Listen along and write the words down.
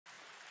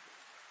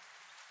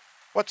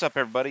What's up,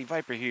 everybody?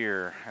 Viper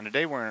here, and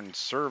today we're in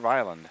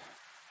SurvIsland.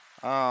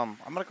 I'm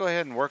gonna go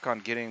ahead and work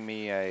on getting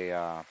me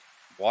a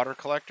water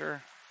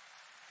collector,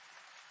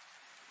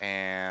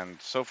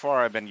 and so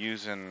far I've been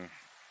using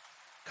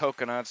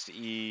coconuts to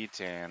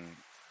eat and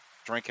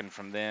drinking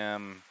from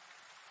them,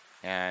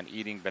 and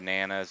eating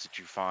bananas that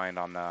you find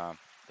on the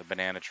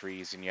banana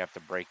trees, and you have to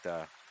break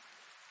the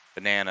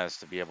bananas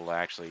to be able to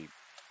actually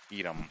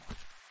eat them.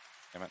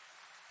 Damn it.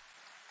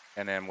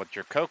 And then with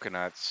your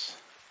coconuts,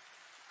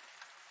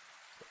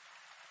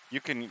 you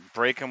can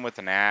break them with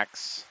an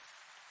axe.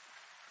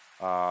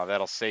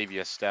 That'll save you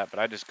a step, but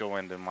I just go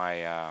into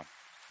my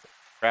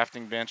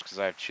crafting bench because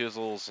I have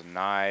chisels and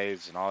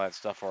knives and all that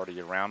stuff already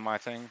around my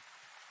thing.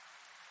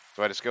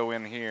 So I just go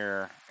in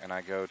here and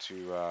I go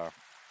to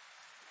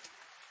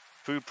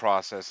food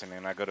processing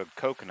and I go to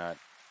coconut,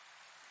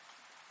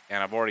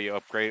 and I've already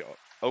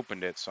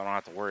opened it, so I don't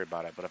have to worry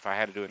about it. But if I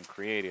had to do it in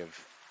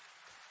creative,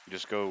 you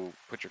just go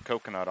put your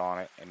coconut on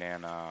it and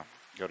then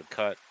go to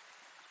cut,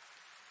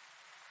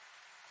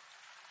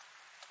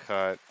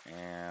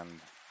 and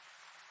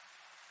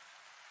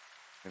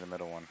in the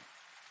middle one,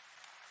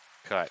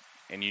 cut.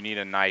 And you need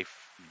a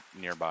knife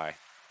nearby.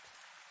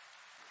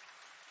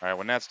 All right,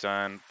 when that's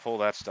done, pull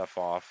that stuff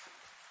off.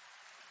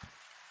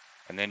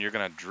 And then you're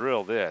gonna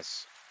drill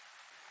this.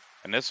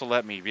 And this will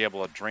let me be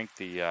able to drink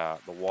the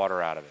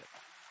water out of it.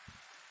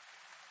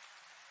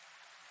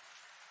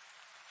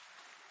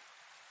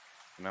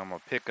 And I'm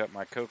gonna pick up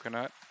my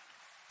coconut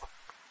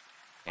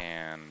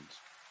and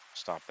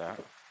stop that.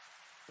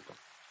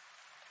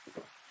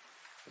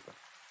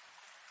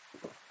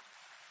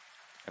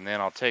 And then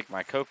I'll take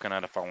my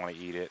coconut if I want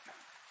to eat it.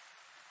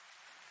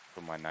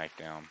 Put my knife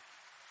down.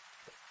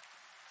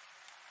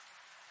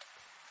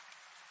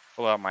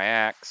 Pull out my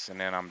axe, and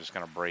then I'm just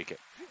gonna break it.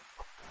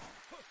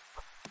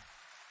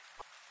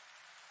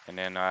 And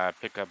then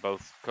pick up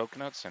both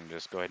coconuts and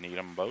just go ahead and eat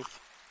them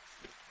both.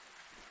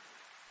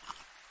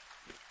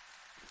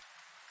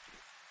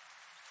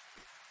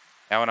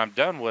 Now when I'm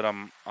done with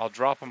them, I'll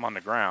drop them on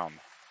the ground.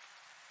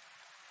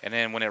 And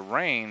then when it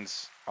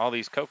rains, all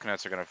these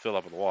coconuts are going to fill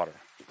up with water.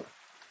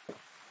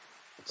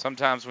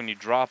 Sometimes when you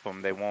drop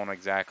them, they won't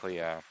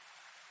exactly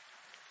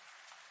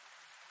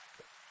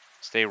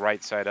stay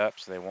right side up,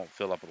 so they won't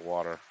fill up with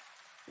water.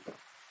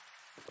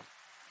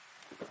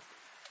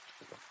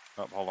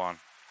 Oh, hold on.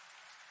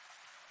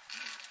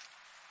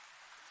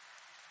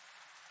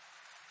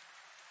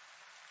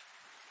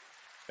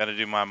 Got to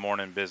do my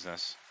morning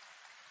business.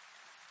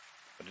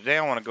 But today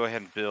I want to go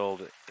ahead and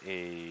build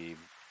a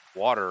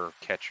water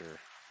catcher.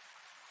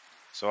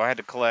 So I had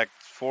to collect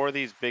 4 of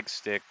these big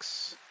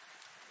sticks,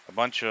 a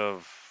bunch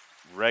of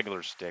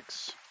regular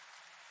sticks,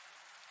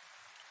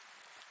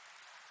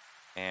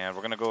 and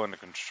we're going to go into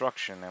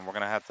construction, and we're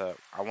going to have to,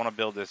 I want to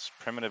build this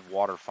primitive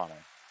water funnel.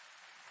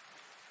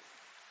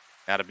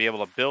 Now to be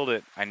able to build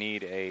it, I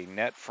need a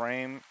net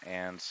frame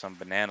and some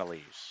banana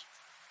leaves.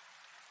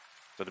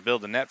 So to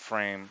build the net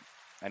frame,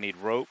 I need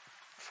rope,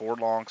 4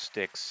 long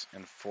sticks,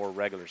 and 4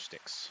 regular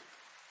sticks.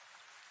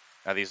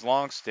 Now these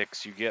long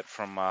sticks you get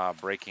from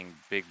breaking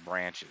big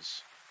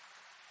branches.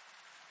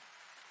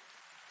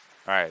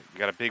 Alright, you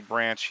got a big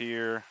branch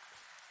here.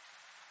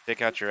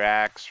 Take out your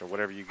axe or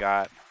whatever you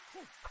got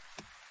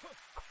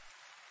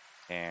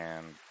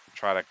and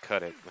try to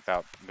cut it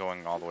without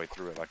going all the way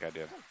through it like I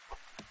did.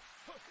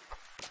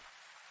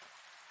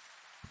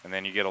 And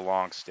then you get a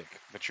long stick,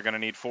 but you're going to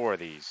need 4 of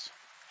these.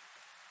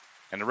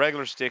 And the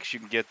regular sticks, you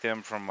can get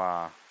them from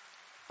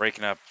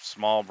breaking up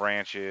small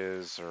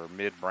branches or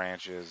mid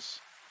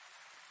branches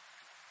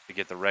to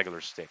get the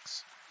regular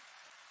sticks.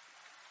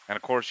 And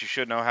of course, you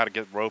should know how to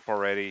get rope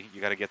already.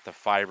 You got to get the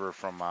fiber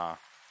from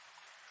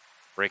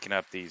breaking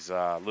up these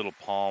little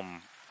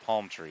palm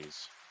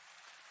trees.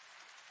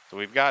 So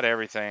we've got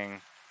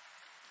everything,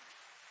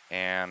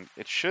 and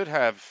it should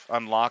have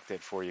unlocked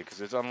it for you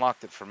because it's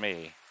unlocked it for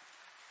me.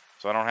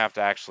 So I don't have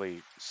to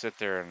actually sit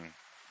there and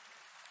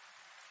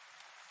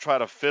try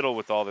to fiddle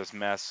with all this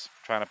mess,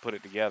 trying to put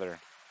it together.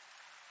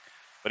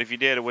 But if you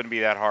did, it wouldn't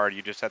be that hard.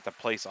 You just have to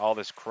place all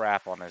this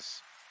crap on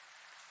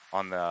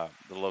the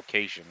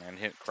location and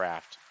hit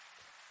craft.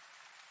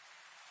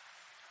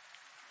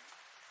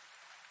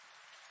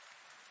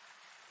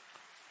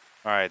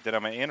 Alright, then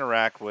I'm going to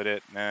interact with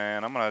it,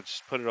 and I'm going to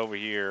just put it over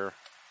here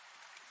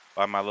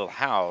by my little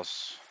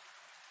house.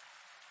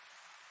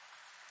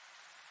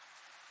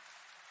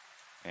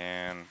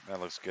 And that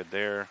looks good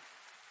there.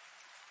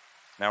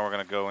 Now we're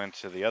going to go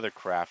into the other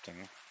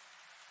crafting.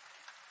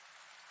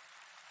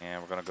 And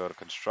we're going to go to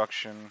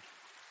construction,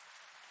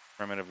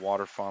 primitive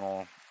water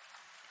funnel.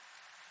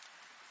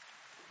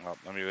 Well,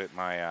 let me get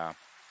my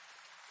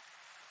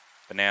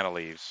banana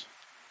leaves.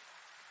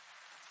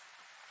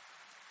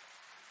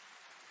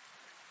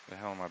 Where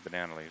the hell are my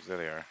banana leaves? There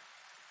they are.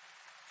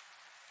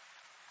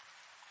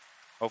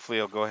 Hopefully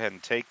I'll go ahead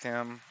and take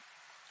them.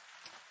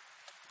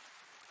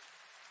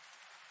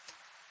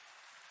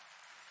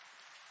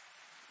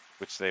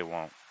 Which they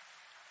won't.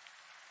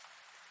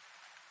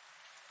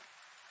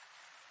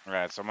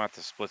 Alright, so I'm going to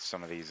have to split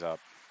some of these up.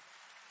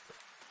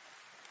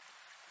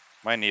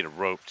 Might need a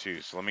rope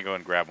too, so let me go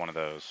and grab one of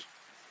those.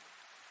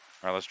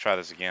 Alright, let's try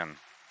this again.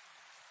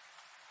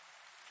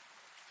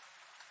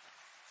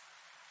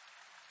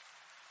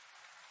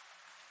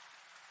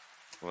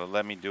 Will it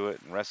let me do it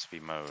in recipe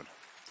mode?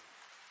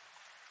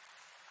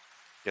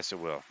 Yes, it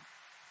will.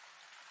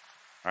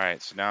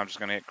 Alright, so now I'm just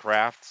going to hit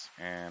craft,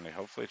 and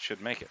hopefully it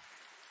should make it.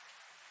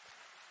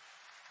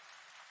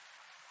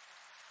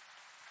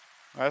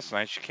 Well, that's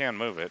nice, you can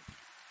move it.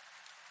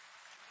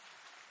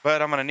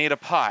 But I'm going to need a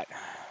pot.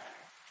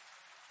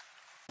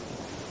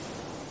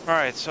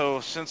 Alright, so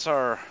since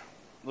our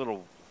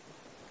little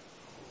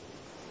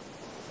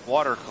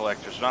water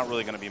collector's not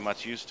really going to be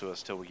much use to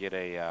us till we get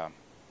a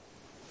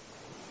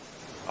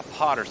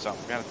pot or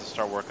something, we're going to have to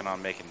start working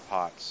on making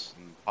pots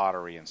and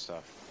pottery and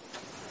stuff.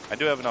 I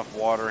do have enough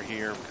water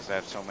here because I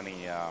have so many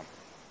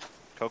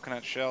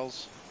coconut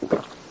shells.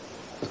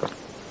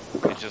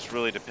 It just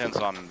really depends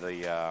on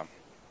the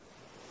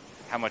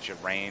how much it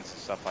rains and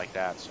stuff like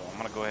that. So I'm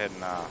going to go ahead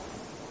and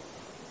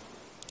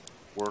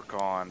work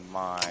on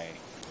my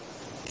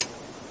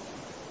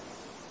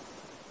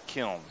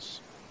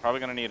kilns.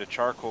 Probably going to need a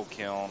charcoal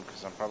kiln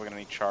because I'm probably going to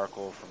need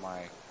charcoal for my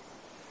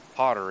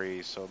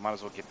pottery, so might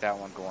as well get that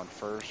one going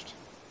first.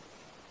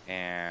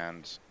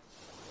 And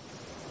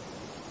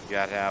you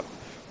got to have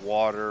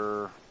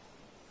water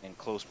in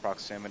close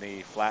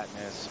proximity,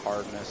 flatness,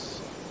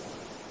 hardness.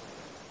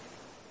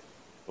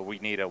 But we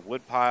need a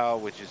wood pile,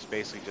 which is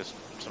basically just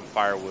some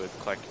firewood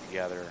collected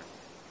together,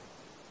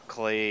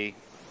 clay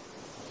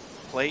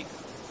plate,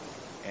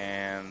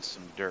 and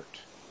some dirt.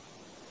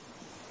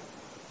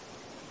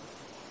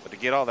 But to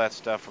get all that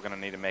stuff, we're going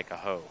to need to make a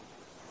hoe.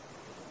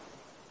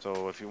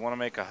 So if you want to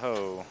make a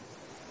hoe,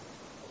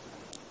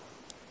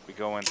 we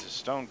go into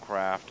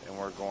Stonecraft and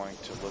we're going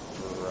to look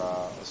for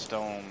a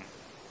stone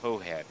hoe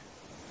head.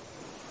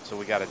 So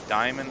we got a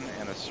diamond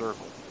and a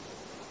circle.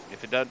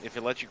 If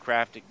it lets you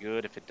craft it,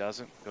 good. If it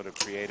doesn't, go to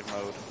creative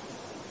mode.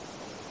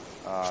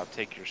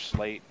 Take your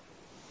slate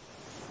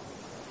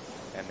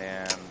and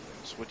then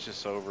switch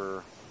this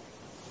over.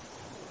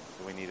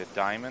 So we need a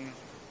diamond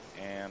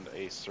and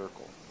a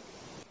circle.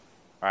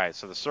 Alright,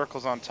 so the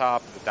circle's on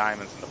top, the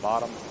diamond's in the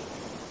bottom,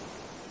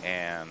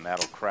 and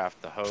that'll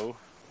craft the hoe.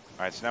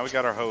 Alright, so now we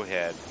got our hoe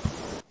head.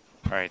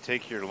 Alright,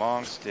 take your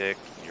long stick,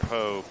 your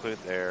hoe, put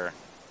it there,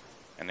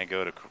 and then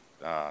go to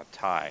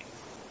tie.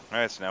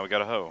 Alright, so now we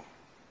got a hoe.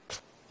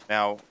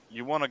 Now,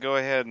 you want to go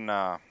ahead and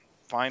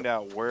find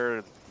out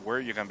where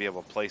you're going to be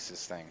able to place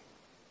this thing.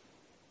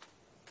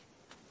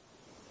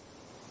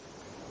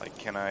 Like,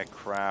 can I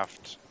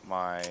craft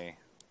my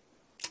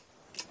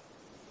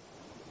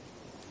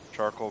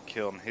charcoal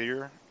kiln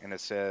here? And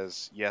it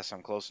says, yes,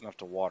 I'm close enough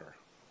to water.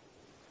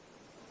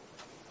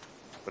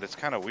 But it's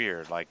kind of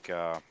weird, like,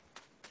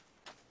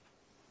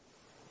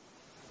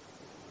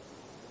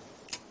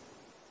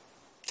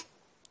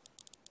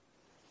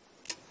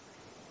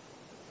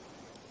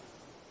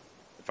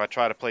 if I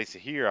try to place it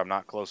here, I'm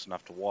not close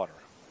enough to water.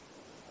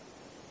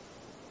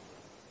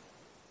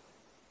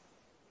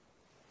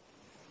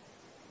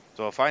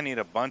 So if I need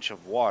a bunch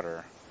of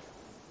water,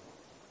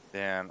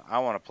 then I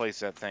want to place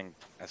that thing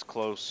as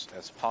close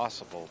as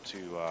possible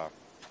to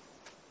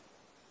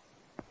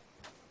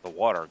the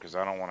water, because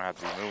I don't want to have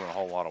to be moving a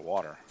whole lot of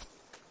water.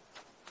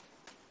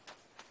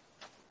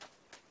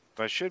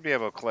 But I should be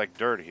able to collect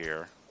dirt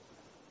here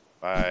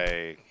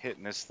by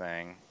hitting this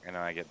thing, and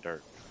then I get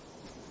dirt.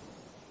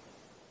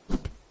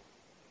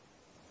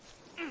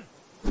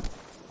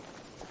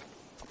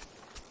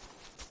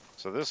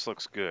 So this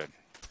looks good.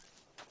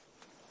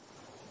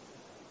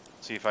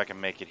 See if I can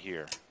make it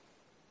here.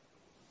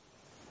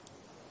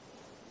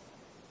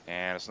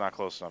 And it's not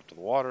close enough to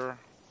the water.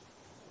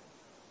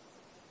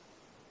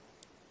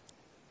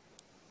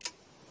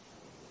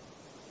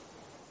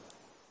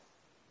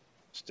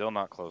 Still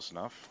not close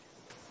enough.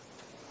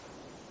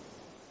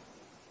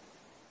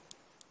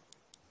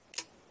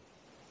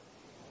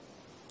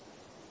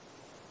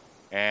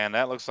 And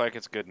that looks like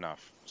it's good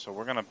enough. So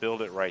we're going to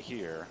build it right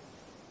here.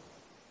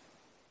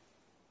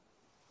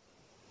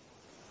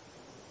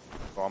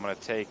 So I'm going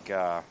to take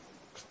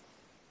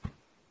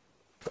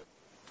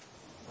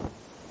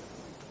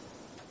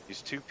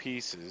these two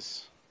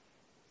pieces.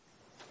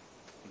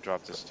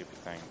 Drop this stupid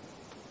thing.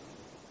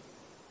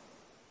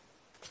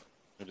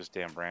 Move this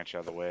damn branch out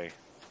of the way.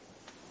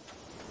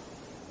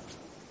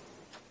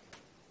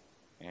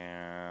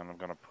 And I'm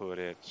going to put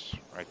it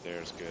right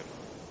there. Is good.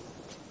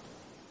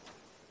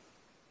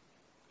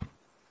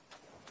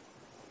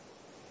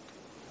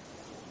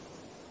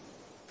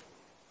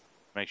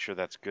 Make sure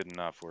that's good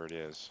enough where it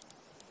is.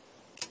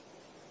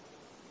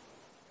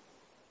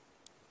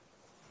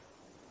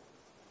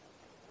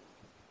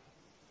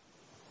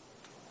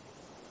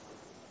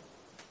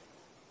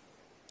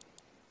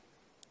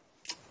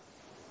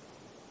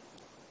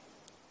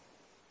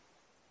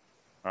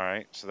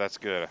 Alright, so that's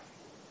good.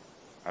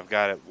 I've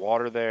got it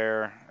water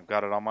there. I've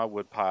got it on my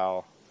wood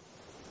pile.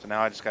 So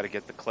now I just got to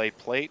get the clay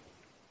plate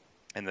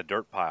and the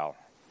dirt pile.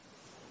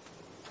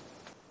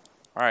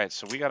 Alright,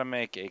 so we got to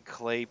make a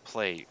clay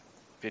plate,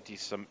 50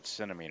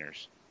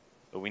 centimeters.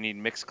 But we need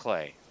mixed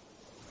clay.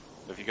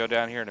 So if you go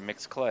down here to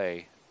mix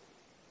clay,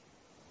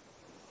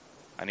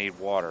 I need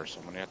water, so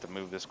I'm going to have to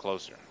move this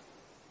closer.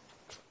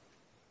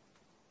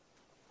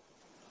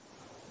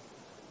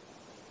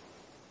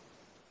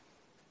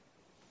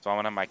 So I'm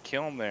going to have my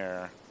kiln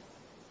there,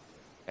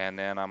 and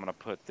then I'm going to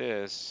put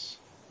this.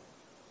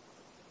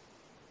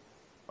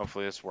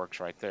 Hopefully this works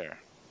right there.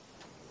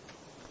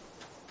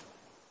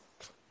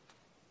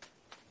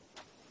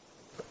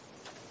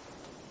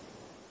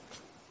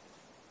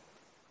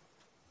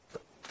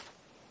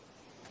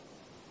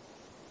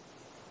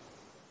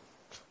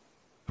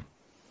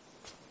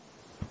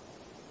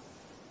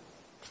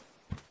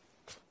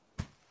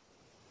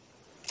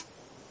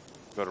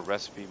 Go to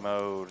recipe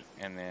mode,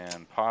 and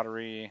then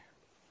pottery,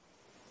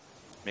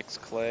 mix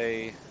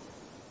clay.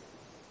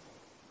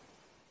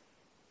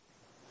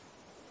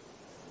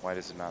 Why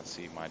does it not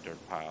see my dirt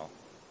pile?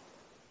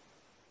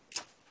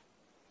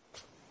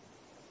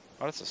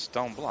 Oh, that's a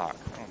stone block.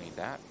 I don't need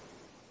that.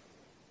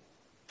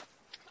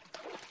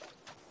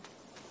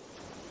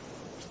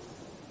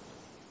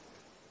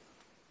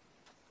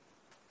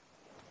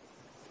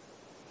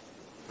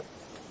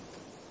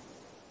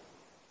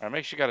 Alright,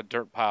 make sure you got a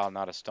dirt pile,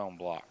 not a stone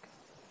block.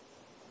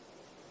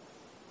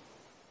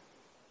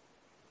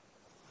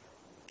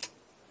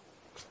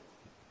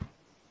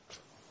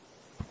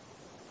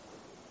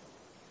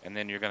 And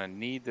then you're going to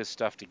knead this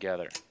stuff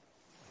together.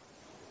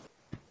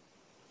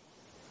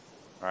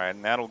 Alright,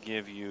 and that'll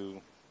give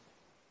you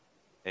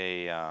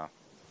a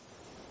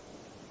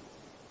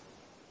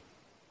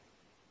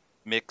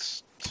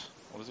mixed,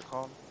 what is it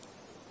called?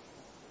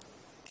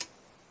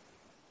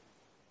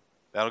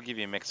 That'll give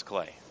you a mixed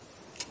clay.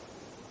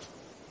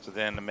 So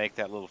then to make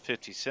that little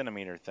 50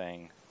 centimeter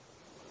thing,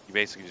 you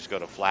basically just go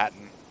to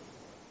flatten.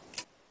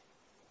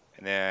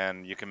 And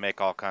then you can make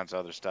all kinds of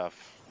other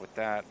stuff with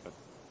that, but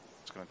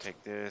it's going to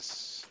take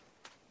this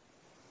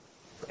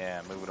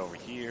and move it over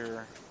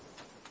here.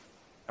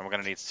 And we're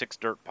going to need 6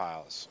 dirt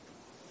piles.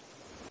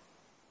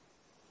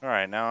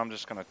 Alright, now I'm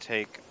just going to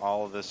take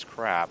all of this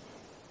crap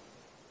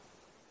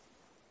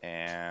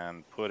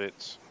and put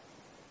it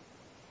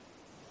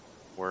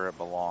where it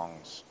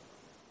belongs.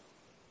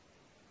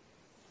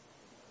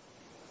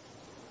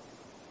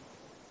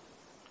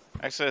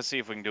 Actually, let's see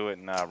if we can do it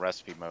in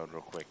recipe mode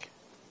real quick.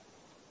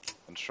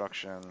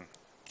 Construction,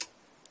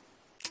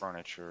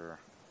 furniture,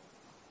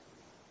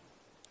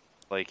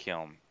 clay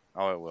kiln.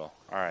 Oh, it will.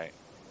 Alright.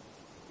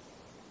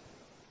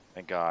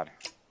 Thank God.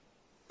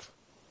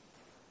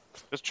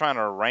 Just trying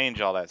to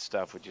arrange all that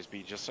stuff would just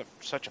be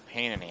such a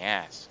pain in the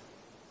ass.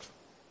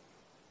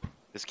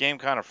 This game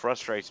kind of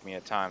frustrates me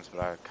at times,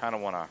 but I kind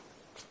of want to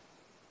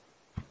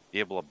be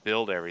able to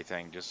build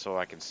everything just so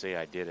I can say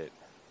I did it.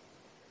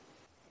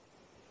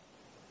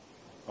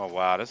 Oh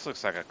wow, this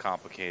looks like a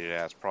complicated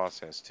ass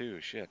process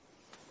too, shit.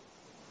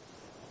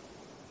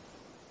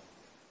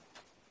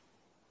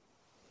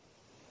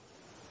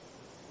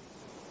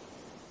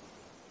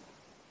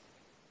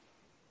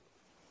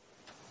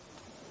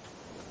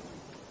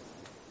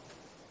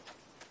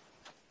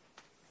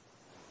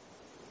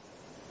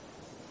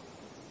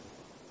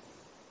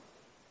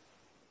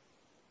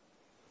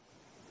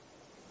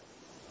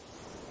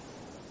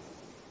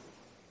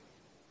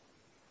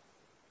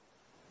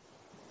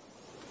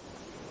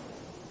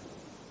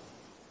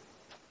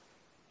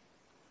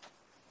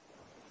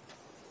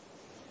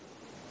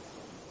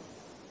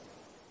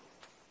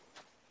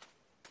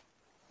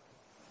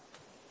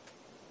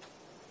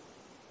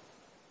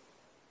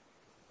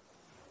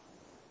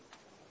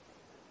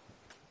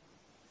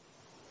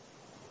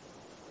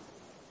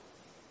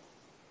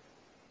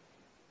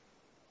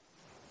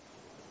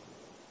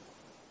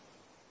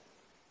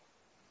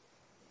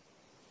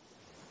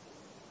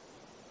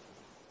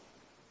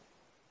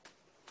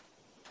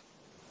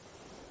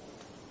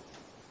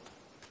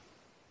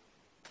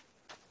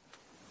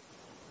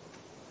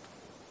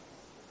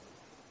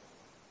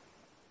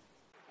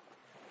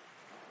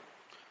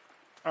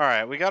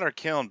 Alright, we got our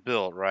kiln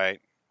built, right?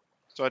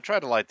 So I tried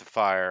to light the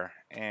fire,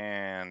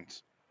 and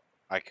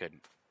I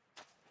couldn't.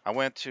 I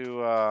went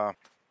to a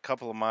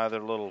couple of my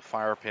other little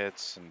fire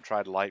pits and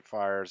tried to light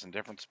fires in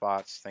different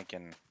spots,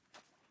 thinking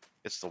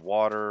it's the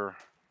water.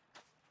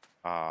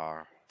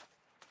 And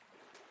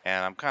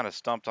I'm kind of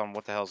stumped on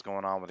what the hell's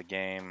going on with the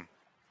game.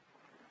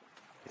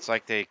 It's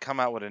like they come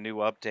out with a new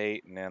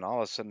update, and then all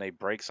of a sudden they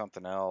break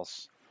something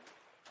else.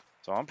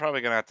 So I'm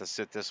probably going to have to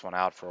sit this one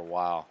out for a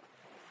while.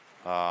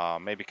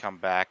 Maybe come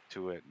back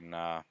to it in,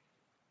 I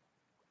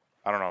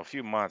don't know, a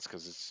few months,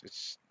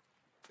 because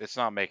it's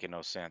not making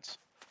no sense.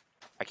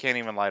 I can't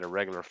even light a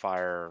regular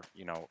fire,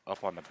 you know,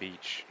 up on the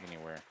beach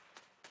anywhere.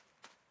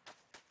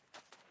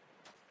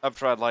 I've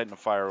tried lighting a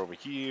fire over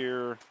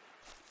here.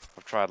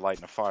 I've tried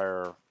lighting a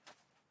fire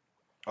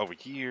over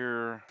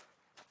here.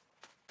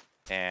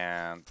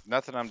 And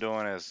nothing I'm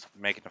doing is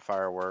making the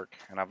fire work.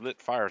 And I've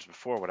lit fires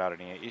before without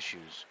any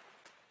issues.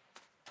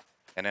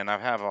 And then I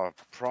have a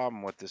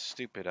problem with this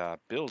stupid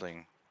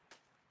building.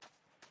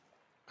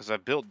 Because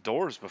I've built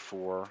doors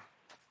before.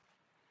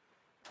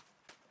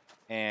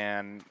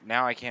 And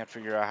now I can't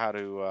figure out how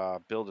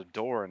to build a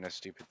door in this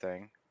stupid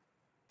thing.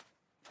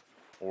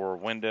 or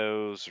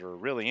windows or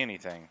really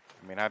anything.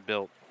 I mean, I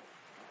built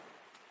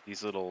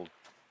these little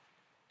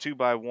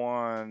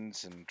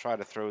 2x1s and try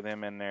to throw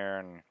them in there,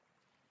 and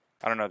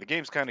I don't know, the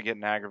game's kind of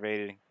getting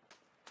aggravating.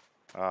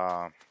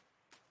 Kind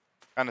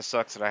of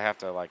sucks that I have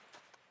to like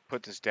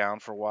put this down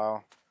for a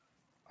while.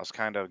 I was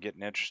kind of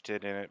getting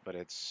interested in it, but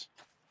it's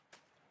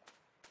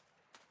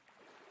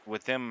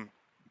with them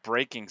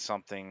breaking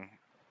something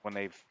when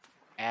they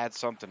add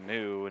something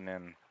new, and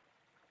then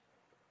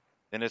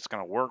it's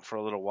going to work for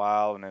a little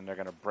while, and then they're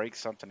going to break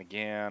something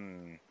again.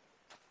 And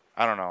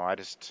I don't know.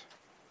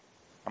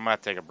 I'm going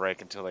to take a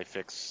break until they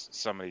fix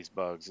some of these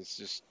bugs. It's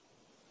just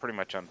pretty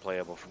much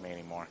unplayable for me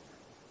anymore.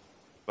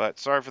 But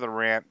sorry for the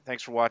rant.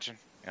 Thanks for watching,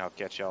 and I'll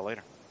catch y'all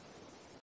later.